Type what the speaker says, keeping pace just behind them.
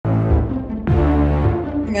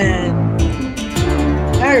And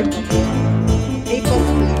I remember papers,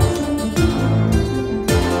 please.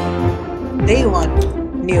 Day one,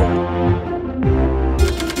 new.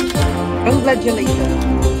 Congratulations.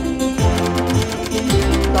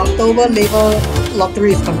 The October Labor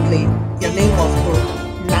Lottery is complete. Your name was pulled.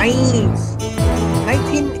 Nice.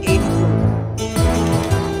 1982.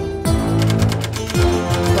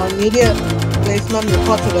 For immediate placement,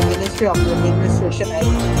 report to the Ministry of Administration at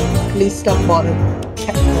Cleaston Border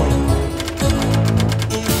Checkpoint.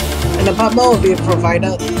 An apartment will be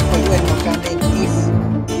provided for you and your family in East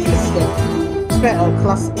Cleaston. Expect a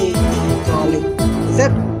Class A dwelling. Is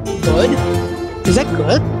that good? Is that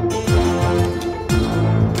good?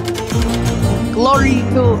 Glory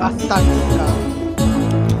to Astanka.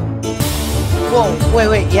 Whoa,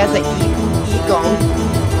 wait, he has an eagle.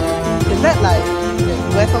 Is that like the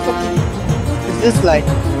US or something? Is this like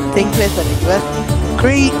taking place in the US?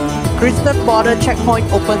 Cleaston Border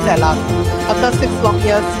Checkpoint opens at last. After 6 long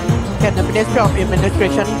years, can the Ministry of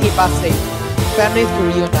Administration keep us safe? Families to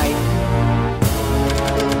reunite.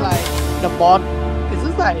 It's like the bond. Is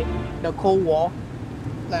this like the Cold War?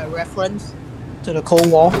 Like a reference to the Cold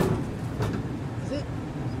War? Is it?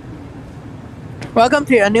 Welcome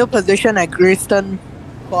to your new position at Cleaston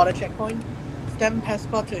Border Checkpoint. Stamp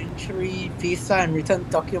passport to entry, visa, and return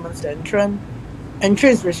documents to entrance. Entry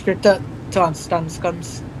is restricted to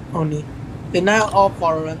Astanskans only. Deny all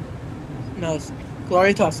foreigners.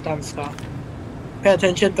 Glory to Astanska. Pay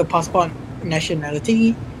attention to passport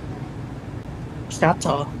nationality.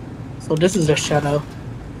 Shadow. So this is the shadow.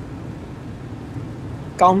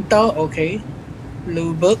 Counter, okay.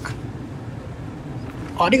 Blue book.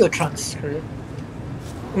 Audio transcript.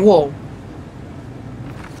 Whoa.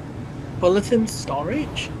 Bulletin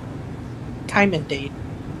storage. Time and date.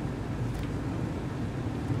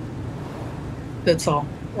 That's all.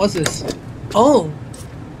 What's this? Oh!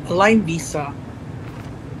 Align visa.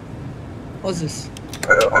 What's this?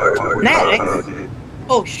 Next!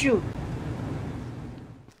 Oh shoot!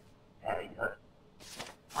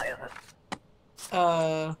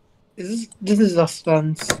 This is a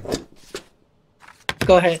stunt.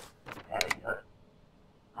 Go ahead.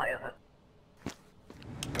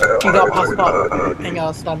 You got passport and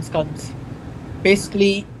your stun guns.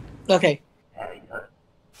 Basically, okay.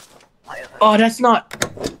 Oh, that's not.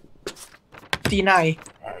 Deny.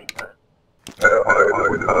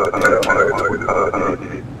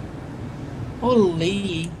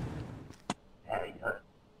 Holy.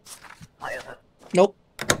 Nope.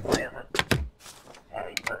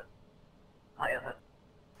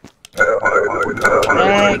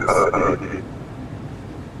 Next.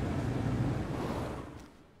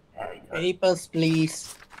 Papers,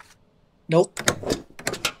 please. Nope.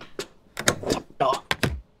 No.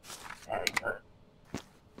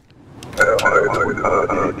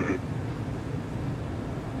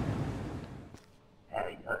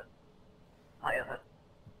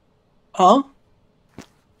 Huh?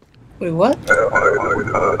 Wait, what?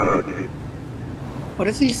 What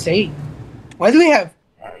does he say? Why do we have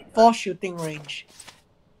 4 shooting range?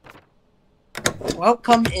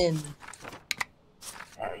 Welcome in.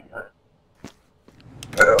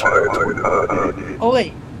 Oh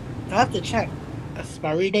wait, do I have to check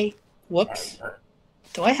expiry date? Whoops.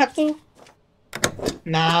 Do I have to?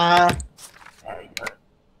 Nah.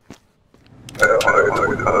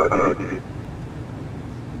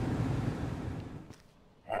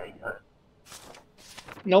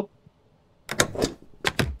 Nope.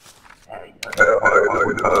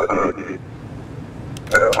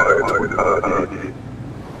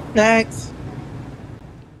 Next.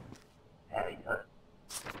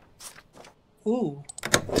 Ooh.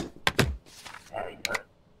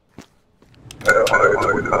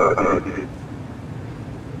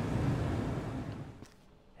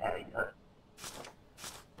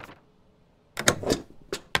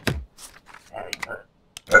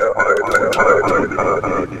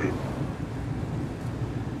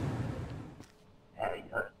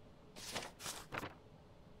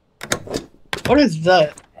 What is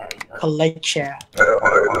that? Collect share.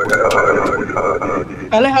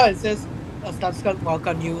 I like how it says Astanskan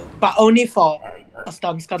welcome you, but only for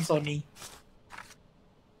Astanskans only.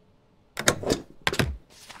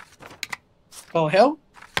 Oh hell?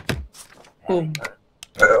 Boom.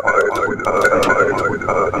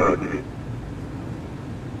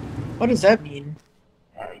 What does that mean?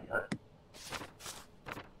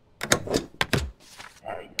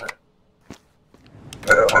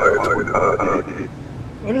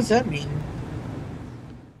 What does that mean?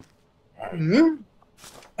 Hmm?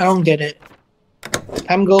 I don't get it.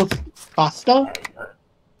 Time goes faster?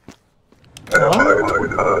 What?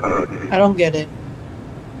 I don't get it.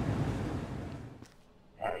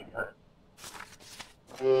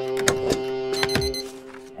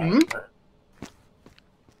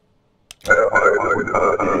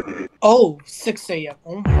 Oh, 6 a.m.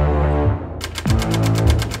 Oh my god.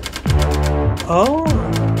 Oh.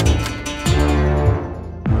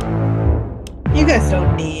 You guys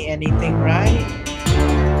don't need anything, right?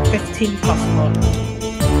 15 passport.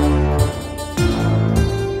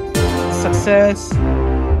 Success.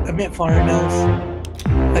 Admit foreigners.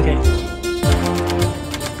 Okay.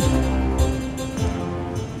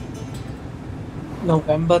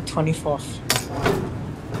 November 24th.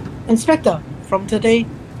 Inspector, from today,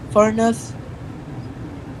 foreigners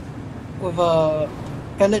with a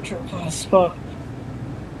valid passport.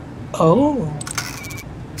 Oh.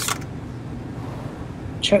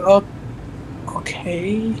 Check out.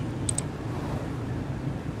 Okay.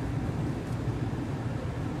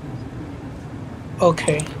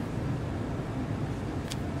 Okay.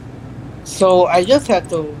 So I just have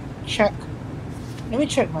to check. Let me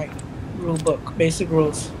check my rule book, basic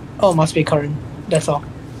rules. Oh, must be current. That's all.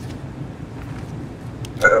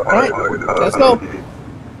 Alright, let's go.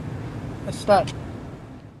 Let's start.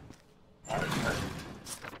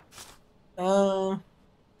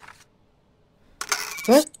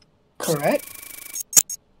 Good? Correct?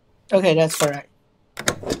 Okay, that's correct.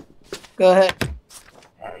 Go ahead.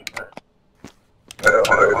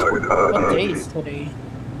 What day is today?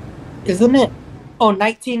 Isn't it? Oh,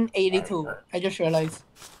 1982. I just realized.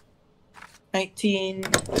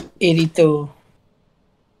 1982.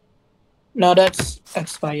 No, that's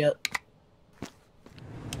expired.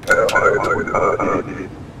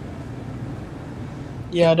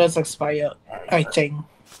 Yeah, that's expired, I think.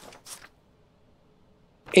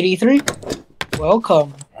 83?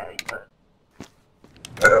 Welcome.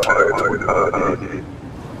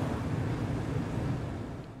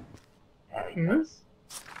 Hmm?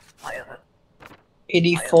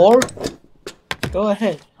 84? Go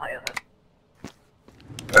ahead.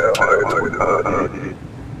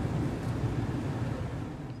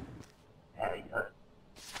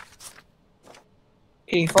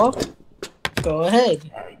 84? Go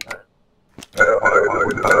ahead.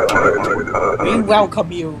 We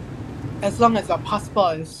welcome you, as long as your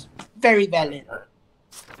passport is very valid.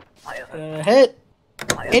 Go ahead.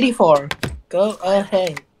 84. Go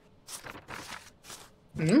ahead.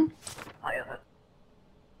 Hmm?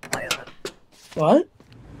 What?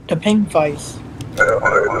 The pink vice.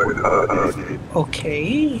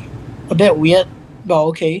 Okay. A bit weird, but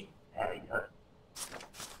okay.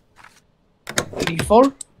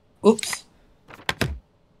 84? Oops.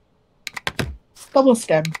 Double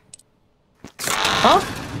stem. Huh?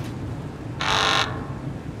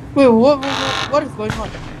 Wait, what is going on?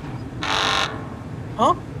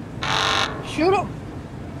 Huh? Shoot him!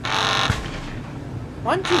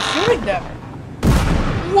 Why aren't you shooting them?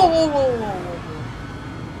 Whoa.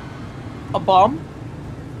 A bomb?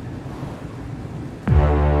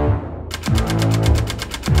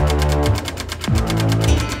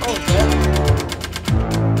 Oh, damn.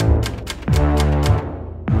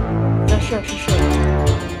 Yeah, sure.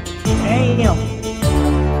 Damn.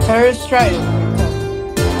 Terrorist strike.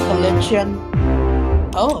 Collection.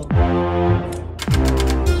 Oh.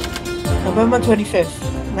 November 25th,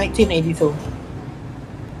 1982.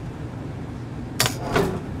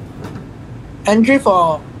 Entry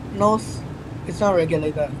for nose. It's not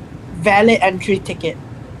regulated. Valid entry ticket.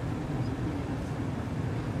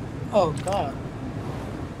 Oh god.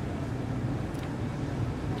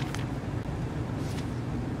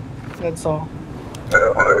 That's all.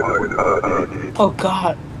 Oh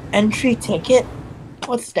god. Entry ticket?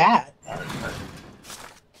 What's that?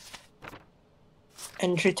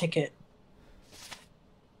 Entry ticket.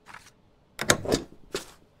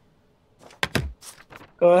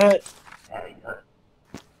 Go ahead.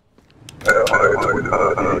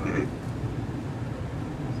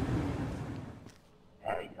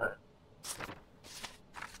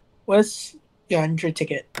 Where's your entry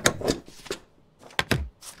ticket?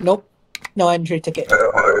 Nope. No entry ticket.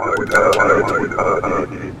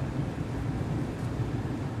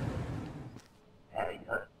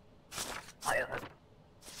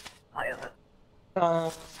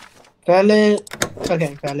 Valid.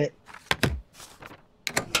 Okay, valid.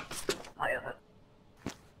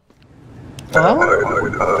 What?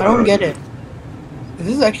 I don't get it. Is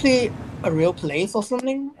this actually a real place or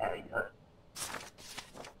something?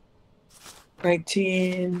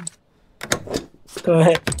 19. Go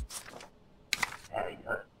ahead.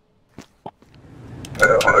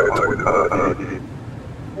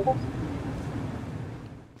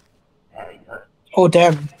 Oh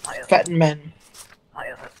damn. Fat man.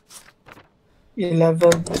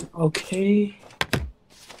 11. Okay.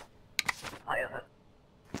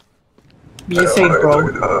 Be safe,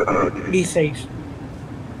 bro. Be safe.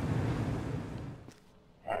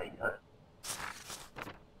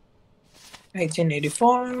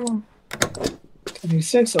 1984.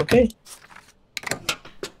 26, okay.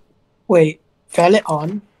 Wait, valid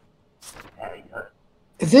on?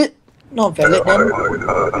 Is it not valid then?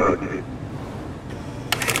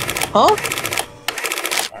 Huh?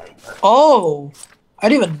 Oh! I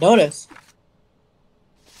didn't even notice.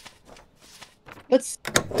 That's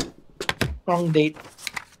wrong date.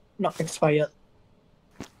 Not expired.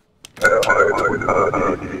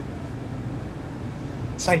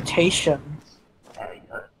 Citation.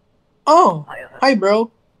 Oh! Hi,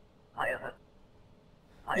 bro.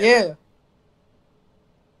 Yeah.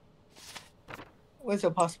 Where's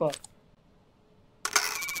your passport?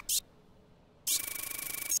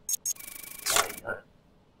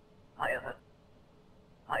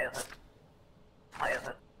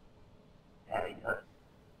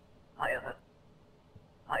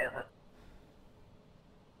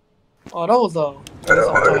 Oh, that was a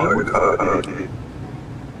waste of time.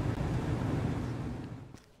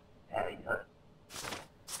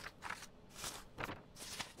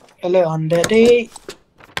 Earlier on that day,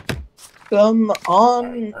 come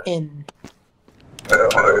on in.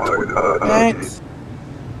 Next.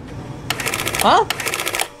 Huh?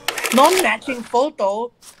 Non-matching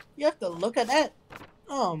photo? You have to look at that.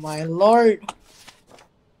 Oh my lord.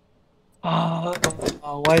 Why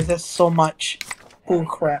is there so much bull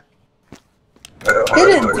crap? They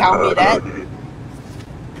didn't tell me that.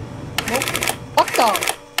 Nope. What the?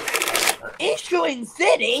 Issuing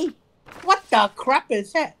city? What the crap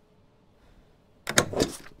is that?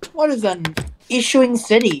 What is an issuing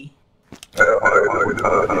city?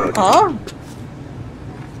 Huh?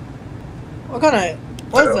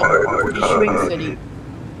 What is an issuing city?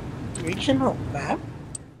 Regional map?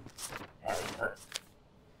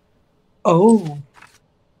 Oh.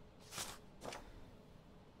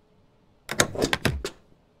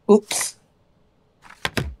 Oops.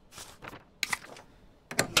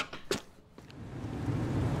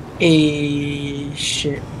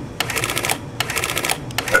 Shit.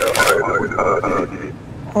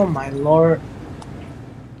 Oh my lord.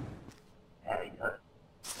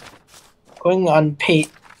 Going unpaid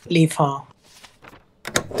leave, huh?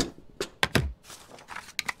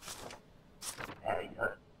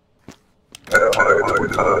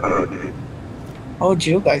 Oh,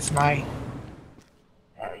 you guys nice.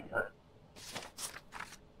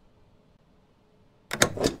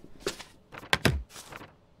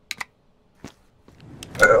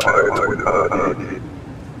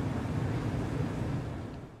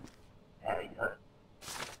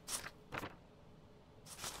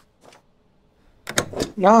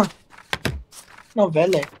 No, not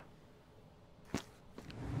valid.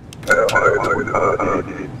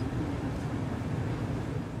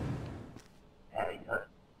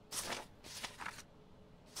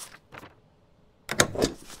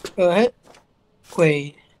 Go ahead.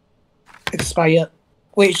 Wait. Expired.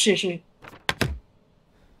 Wait, shit.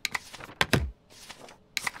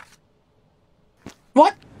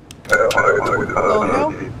 What? Oh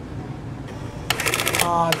hell?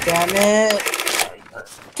 Aw, damn it.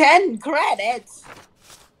 10 credits!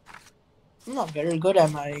 I'm not very good at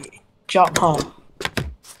my job, huh?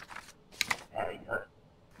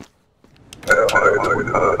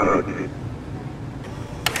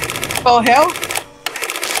 Oh hell?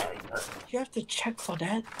 You have to check for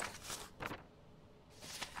that?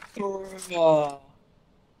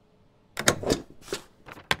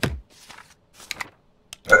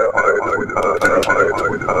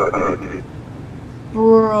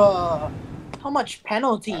 Bruh. How much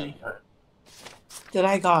penalty did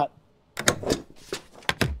I got?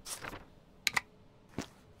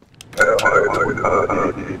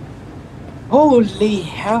 Holy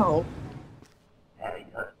hell.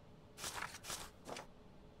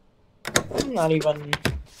 I'm not even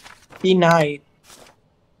denied.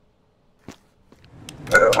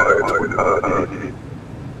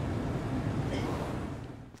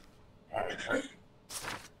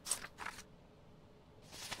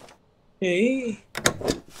 Hey.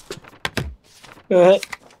 Go ahead.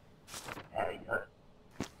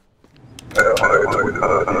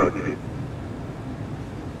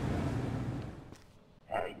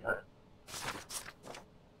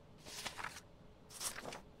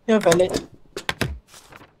 You're valid.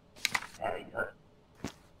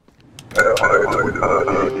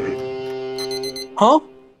 Huh?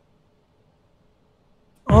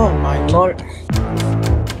 Oh my lord.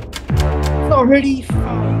 It's already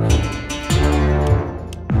 5.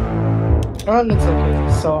 Oh, looks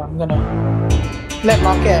okay. So I'm gonna let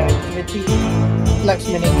market activity, Lex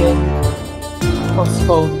Minigun,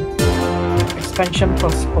 postpone, expansion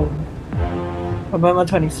postpone, November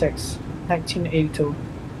 26, 1982.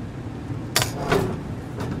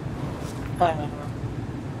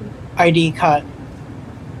 ID card.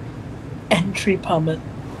 Entry permit.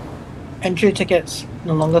 Entry tickets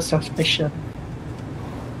no longer sufficient.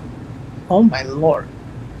 Oh my lord.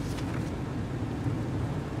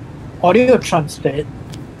 Audio transfer.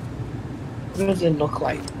 What does it look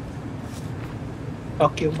like?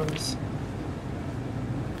 Documents.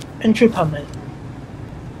 Entry permit.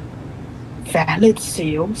 Valid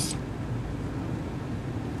sales.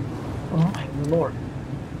 Oh my lord.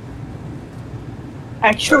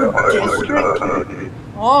 Actual district.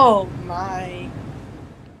 Oh my.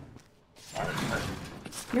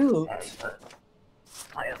 Dude.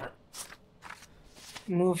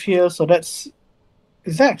 Move here, so that's.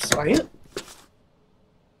 Is that expired?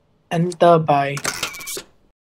 Enter by